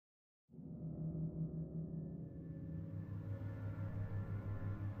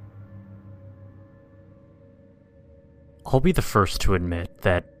I'll be the first to admit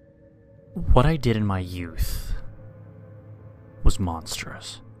that what I did in my youth was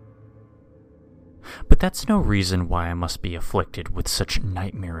monstrous. But that's no reason why I must be afflicted with such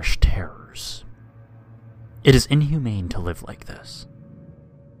nightmarish terrors. It is inhumane to live like this.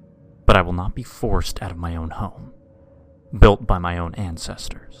 But I will not be forced out of my own home, built by my own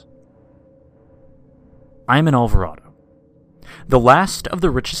ancestors. I am in Alvarado, the last of the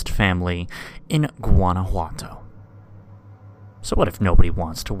richest family in Guanajuato. So what if nobody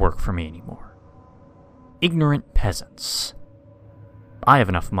wants to work for me anymore? Ignorant peasants. I have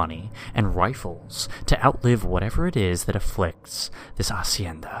enough money and rifles to outlive whatever it is that afflicts this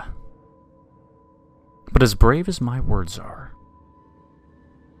hacienda. But as brave as my words are,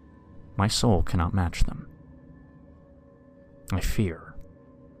 my soul cannot match them. I fear.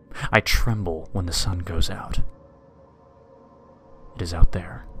 I tremble when the sun goes out. It is out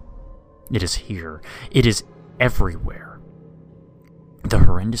there. It is here. It is everywhere. The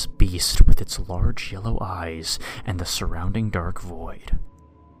horrendous beast with its large yellow eyes and the surrounding dark void.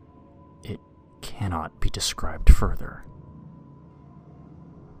 It cannot be described further.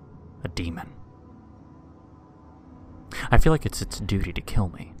 A demon. I feel like it's its duty to kill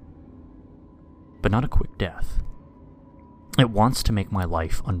me. But not a quick death. It wants to make my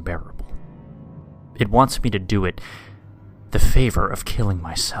life unbearable. It wants me to do it the favor of killing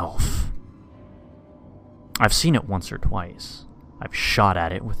myself. I've seen it once or twice. I've shot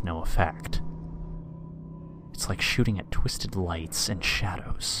at it with no effect. It's like shooting at twisted lights and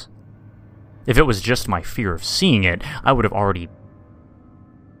shadows. If it was just my fear of seeing it, I would have already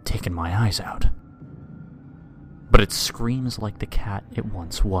taken my eyes out. But it screams like the cat it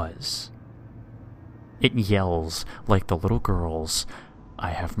once was. It yells like the little girls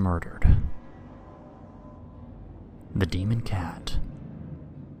I have murdered. The demon cat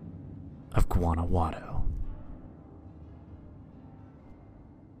of Guanajuato.